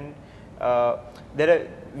management?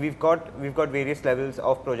 We've got various levels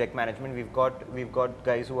of project management. We've got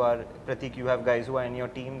guys who are, Pratik, you have guys who are in your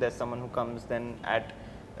team. There's someone who comes then at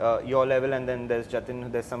your level, and then there's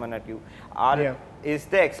Jatin, there's someone at you. Is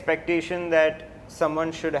the expectation that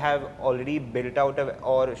someone should have already built out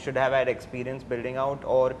or should have had experience building out,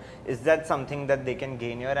 or is that something that they can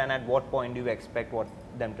gain here, and at what point do you expect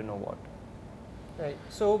them to know what? Right.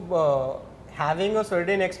 So having a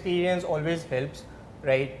certain experience always helps,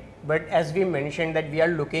 right? But as we mentioned that we are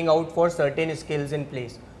looking out for certain skills in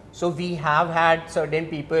place. So we have had certain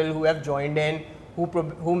people who have joined in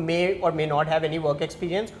who may or may not have any work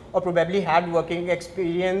experience, or probably had working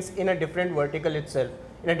experience in a different vertical itself,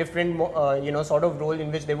 in a different sort of role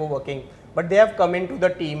in which they were working, but they have come into the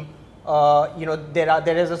team.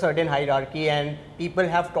 There is a certain hierarchy and people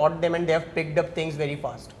have taught them and they have picked up things very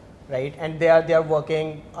fast, right? And they are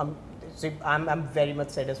working. So I'm very much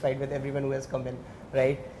satisfied with everyone who has come in,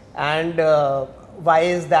 right? And why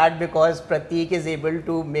is that? Because Pratik is able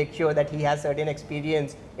to make sure that he has certain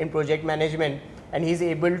experience in project management, and he's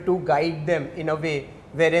able to guide them in a way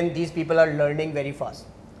wherein these people are learning very fast,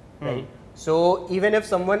 right? So even if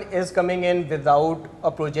someone is coming in without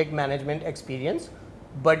a project management experience,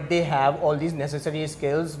 but they have all these necessary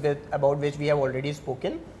skills about which we have already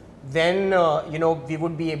spoken, then we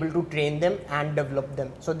would be able to train them and develop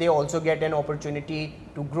them, so they also get an opportunity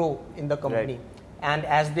to grow in the company. Right. and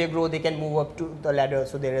as they grow, they can move up to the ladder.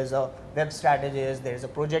 So there is a web strategist, there is a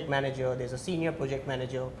project manager, there's a senior project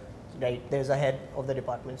manager, right? There's a head of the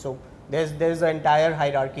department. So there's an entire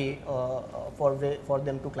hierarchy for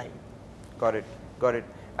them to climb. Got it.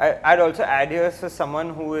 I'd also add here, for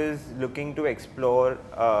someone who is looking to explore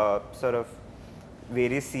sort of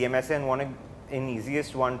various CMS and an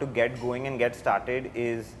easiest one to get going and get started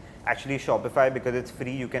is actually Shopify, because it's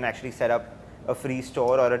free. You can actually set up a free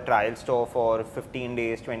store or a trial store for 15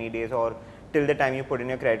 days, 20 days, or till the time you put in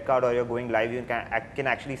your credit card or you're going live. You can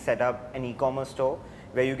actually set up an e-commerce store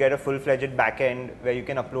where you get a full-fledged backend where you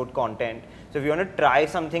can upload content. So if you want to try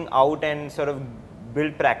something out and sort of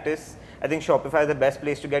build practice, I think Shopify is the best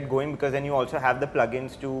place to get going, because then you also have the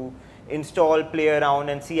plugins to install, play around,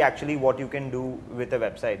 and see actually what you can do with a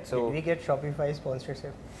website. So can we get Shopify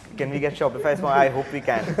sponsorship? Can we get Shopify sponsorship? I hope we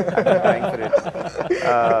can. I've been trying for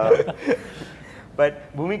it.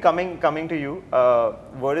 But Bhumi, coming to you,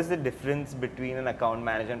 what is the difference between an account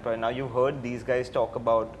manager and project? Now you've heard these guys talk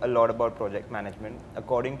a lot about project management.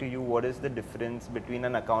 According to you, what is the difference between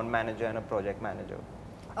an account manager and a project manager?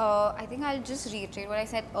 I think I'll just reiterate what I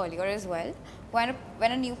said earlier as well. When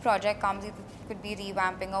a new project comes, it could be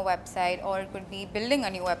revamping a website or it could be building a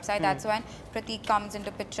new website. That's when Prateek comes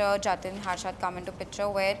into picture, Jatin, Harshad come into picture,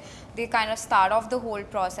 where they kind of start off the whole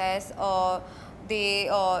process. They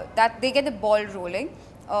get the ball rolling.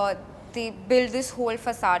 They build this whole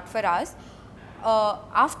facade for us.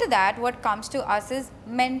 After that, what comes to us is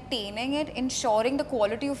maintaining it, ensuring the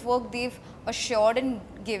quality of work they've assured and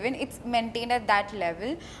given, it's maintained at that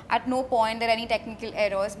level. At no point there are any technical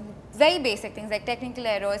errors, very basic things like technical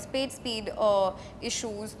errors, page speed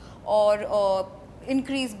issues, or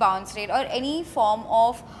increased bounce rate, or any form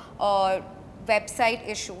of website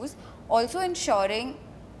issues. Also ensuring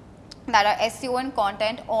that our SEO and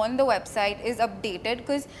content on the website is updated,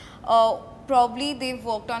 because probably they've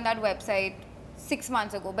worked on that website 6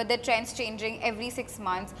 months ago, but the trend's changing every 6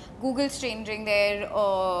 months. Google's changing their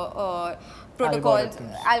protocols.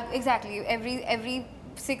 Exactly, every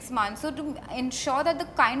 6 months. So to ensure that the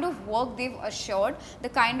kind of work they've assured, the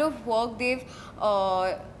kind of work they've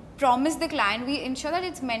promised the client, we ensure that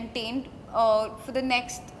it's maintained for the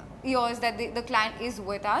next years that the client is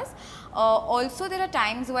with us. Also, there are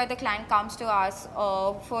times where the client comes to us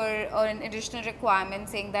for an additional requirement,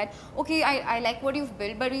 saying that, okay, I like what you've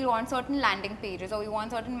built, but we want certain landing pages or we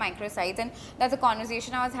want certain microsites. And that's a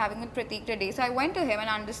conversation I was having with Prateek today. So I went to him and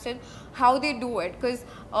understood how they do it, because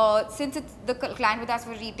since it's the client with us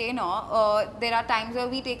for retainer, there are times where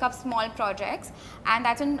we take up small projects, and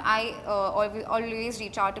that's when I always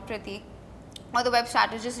reach out to Prateek, or the web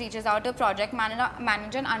strategist reaches out to project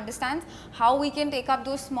manager and understands how we can take up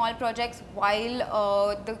those small projects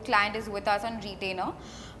while the client is with us on retainer.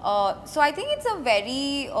 So I think it's a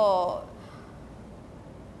very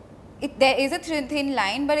there is a thin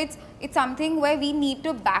line, but it's something where we need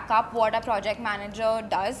to back up what a project manager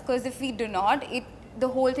does, because if we do not, the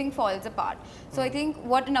whole thing falls apart. So I think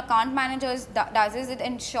what an account manager does is it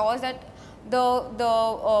ensures that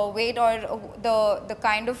the weight or the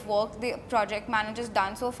kind of work the project manager's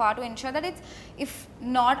done so far to ensure that it's, if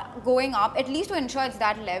not going up, at least to ensure it's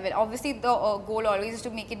that level. Obviously the goal always is to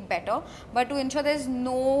make it better, but to ensure there's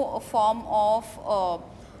no form of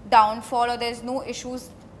downfall or there's no issues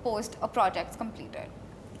post a project's completed.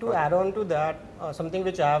 To add on to that, something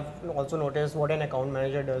which I have also noticed what an account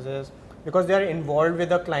manager does is, because they are involved with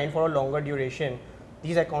the client for a longer duration,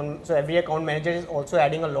 so every account manager is also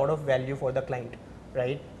adding a lot of value for the client,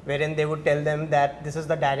 right? Wherein they would tell them that this is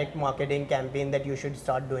the direct marketing campaign that you should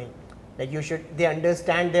start doing. Like they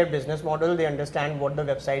understand their business model, they understand what the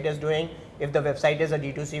website is doing. If the website is a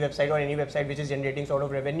D2C website or any website which is generating sort of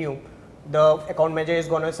revenue, the account manager is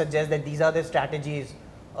going to suggest that these are the strategies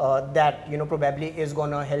that probably is going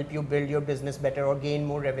to help you build your business better or gain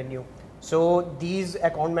more revenue. So these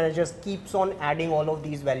account managers keeps on adding all of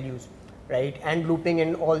these values, right, and looping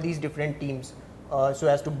in all these different teams so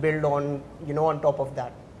as to build on on top of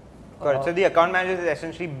that. Correct. So the account manager is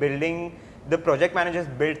essentially building, the project managers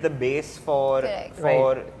built the base for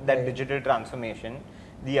that digital transformation.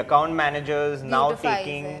 The account managers now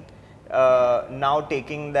taking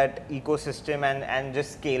that ecosystem and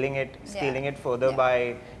just scaling it further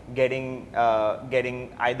by getting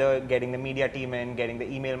the media team in, getting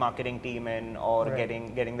the email marketing team in, or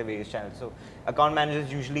getting the various channels. So account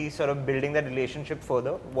managers usually sort of building that relationship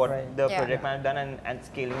further, what the project manager done, and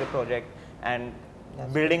scaling the project and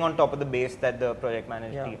building on top of the base that the project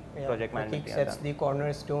management team sets the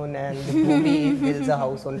cornerstone and Bhumi builds a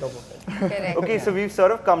house on top of it. Correct. Okay, so we've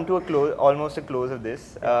sort of come to almost a close of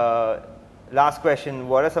this. last question,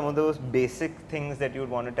 what are some of those basic things that you would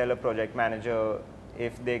want to tell a project manager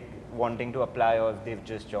if they're wanting to apply or if they've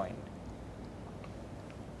just joined?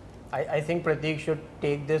 I think Prateek should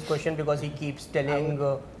take this question because he keeps telling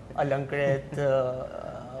Alankrit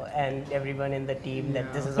and everyone in the team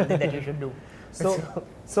that this is something that you should do.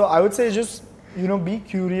 So I would say just be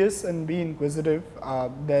curious and be inquisitive.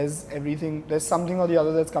 There's something or the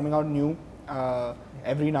other that's coming out new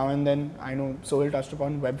every now and then. I know Sohail touched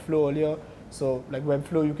upon Webflow earlier. So like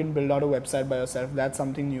Webflow, you can build out a website by yourself. That's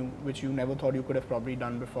something new which you never thought you could have probably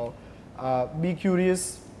done before. Be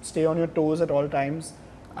curious, stay on your toes at all times.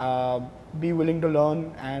 Be willing to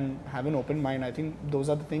learn and have an open mind. I think those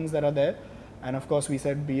are the things that are there. And of course, we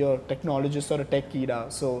said be a technologist or a tech kida.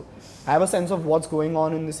 So have a sense of what's going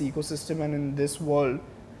on in this ecosystem and in this world.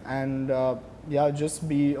 And just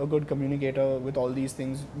be a good communicator with all these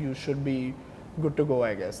things. You should be good to go,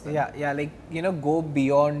 I guess. Then. Yeah, like, go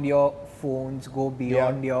beyond your phones, go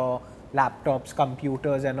beyond your laptops,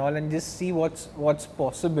 computers and all, and just see what's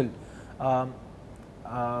possible.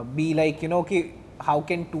 Be like, okay, how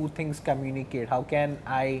can two things communicate? How can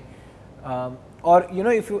I, or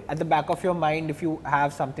if you at the back of your mind, if you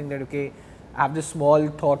have something that I have this small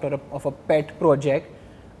thought of a pet project,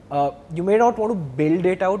 you may not want to build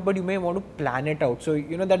it out, but you may want to plan it out. So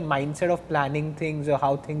that mindset of planning things or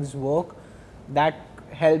how things work, that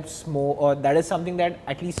helps more, or that is something that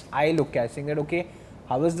at least I look at, saying that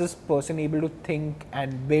how is this person able to think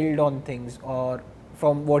and build on things, or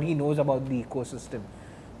from what he knows about the ecosystem.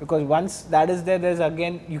 Because once that is there, there's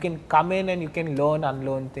again, you can come in and you can learn,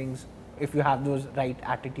 unlearn things if you have those right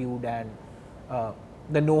attitude and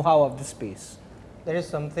the know-how of the space. There is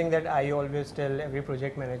something that I always tell every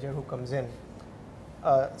project manager who comes in.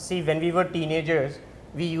 See, when we were teenagers,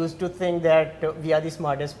 we used to think that we are the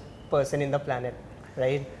smartest person in the planet,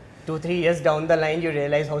 right? 2-3 years down the line, you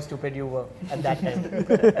realize how stupid you were at that time.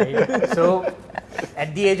 Right? So,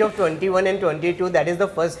 at the age of 21 and 22, that is the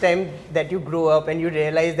first time that you grow up and you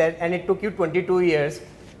realize that, and it took you 22 years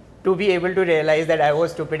to be able to realize that I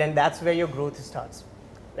was stupid, and that's where your growth starts,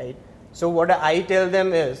 right? So, what I tell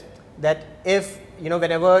them is that if,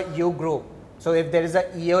 whenever you grow, so if there is a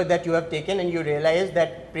year that you have taken and you realize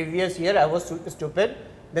that previous year I was stupid,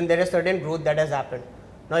 then there is certain growth that has happened.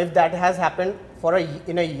 Now, if that has happened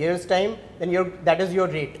in a year's time, then that is your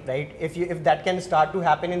rate, right? If that can start to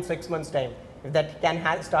happen in 6 months' time, if that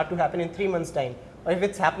can start to happen in 3 months' time, or if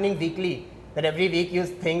it's happening weekly, that every week you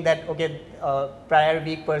think that prior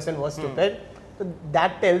week person was stupid, so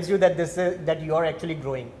that tells you that that you are actually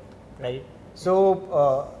growing, right?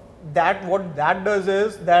 So what that does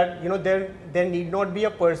is that there need not be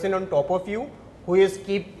a person on top of you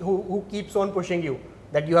who keeps on pushing you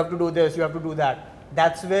that you have to do this, you have to do that.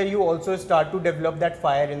 That's where you also start to develop that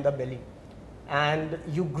fire in the belly, and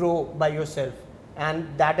you grow by yourself. And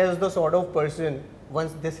that is the sort of person,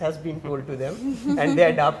 once this has been told to them and they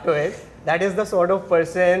adapt to it, that is the sort of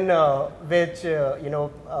person which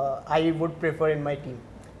I would prefer in my team.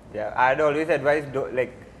 Yeah, I'd always advise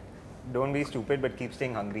don't be stupid, but keep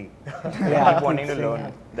staying hungry. Keep wanting to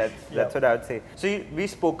learn. That's what I would say. So we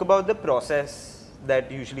spoke about the process that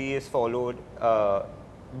usually is followed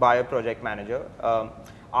by a project manager.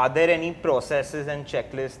 Are there any processes and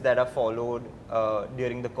checklists that are followed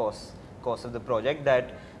during the course of the project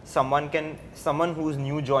that someone who's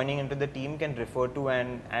new joining into the team can refer to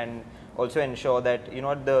and also ensure that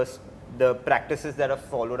the practices that are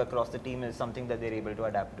followed across the team is something that they're able to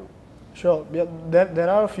adapt to? Sure. Yeah, there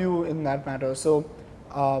are a few in that matter. So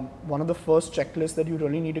one of the first checklists that you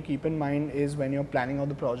really need to keep in mind is when you're planning out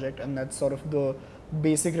the project, and that's sort of the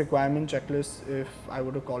basic requirement checklist, if I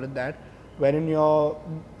were to call it that, wherein you're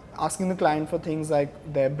asking the client for things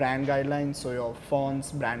like their brand guidelines, so your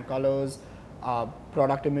fonts, brand colors,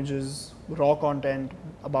 product images, raw content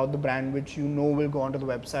about the brand which will go onto the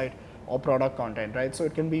website, or product content, right? So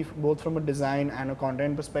it can be both from a design and a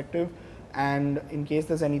content perspective, and in case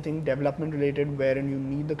there's anything development related wherein you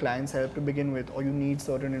need the client's help to begin with, or you need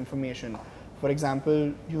certain information. For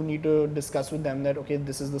example, you need to discuss with them that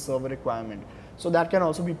this is the server requirement. So that can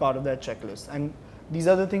also be part of that checklist. And these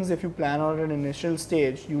are the things, if you plan out at an initial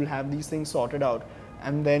stage, you will have these things sorted out,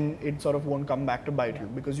 and then it sort of won't come back to bite you,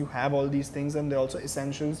 because you have all these things and they're also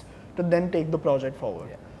essentials to then take the project forward.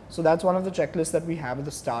 Yeah. So that's one of the checklists that we have at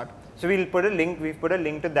the start. So we've put a link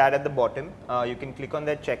to that at the bottom. You can click on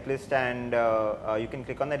that checklist and you can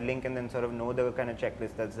click on that link and then sort of know the kind of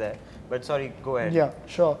checklist that's there. But sorry, go ahead. Yeah,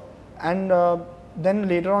 sure. And then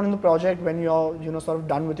later on in the project, when you're sort of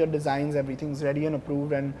done with your designs, everything's ready and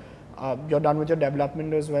approved, and you're done with your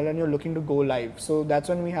development as well, and you're looking to go live. So that's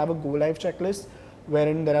when we have a go live checklist,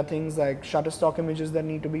 wherein there are things like Shutterstock images that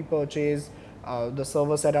need to be purchased, the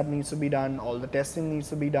server setup needs to be done, all the testing needs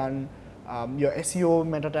to be done, your SEO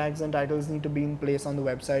meta tags and titles need to be in place on the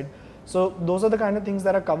website. So those are the kind of things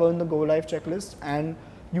that are covered in the go live checklist, and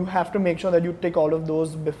you have to make sure that you tick all of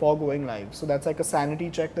those before going live. So that's like a sanity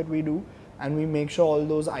check that we do, and we make sure all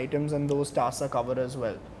those items and those tasks are covered as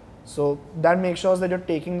well. So that makes sure that you're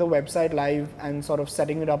taking the website live and sort of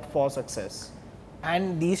setting it up for success.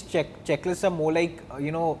 And these checklists are more like,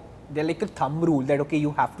 they're like a thumb rule that, okay,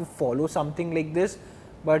 you have to follow something like this,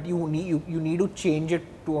 but you need to change it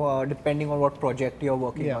to depending on what project you're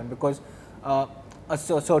working on, because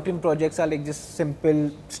certain projects are like just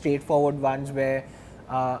simple, straightforward ones where,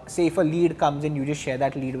 say if a lead comes in, you just share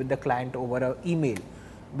that lead with the client over an email.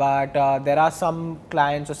 But there are some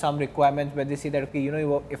clients or some requirements where they say that, okay,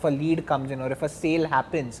 if a lead comes in or if a sale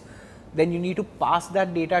happens, then you need to pass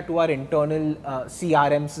that data to our internal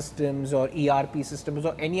CRM systems or ERP systems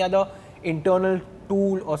or any other internal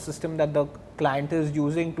tool or system that the client is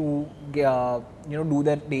using to do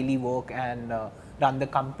their daily work and run the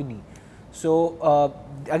company. So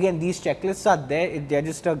again, these checklists are there, they're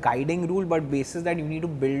just a guiding rule, but basis that you need to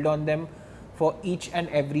build on them for each and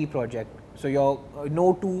every project. So your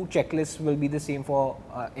no two checklists will be the same for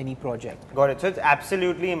any project. Got it. So it's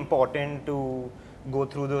absolutely important to go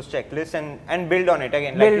through those checklists and build on it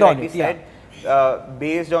again. Like you said,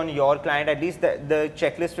 based on your client, at least the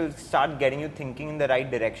checklist will start getting you thinking in the right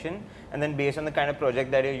direction, and then based on the kind of project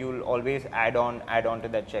that you'll always add on to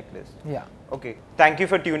that checklist. Yeah. Okay. Thank you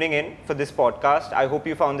for tuning in for this podcast. I hope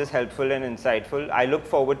you found this helpful and insightful. I look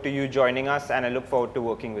forward to you joining us, and I look forward to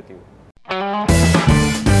working with you.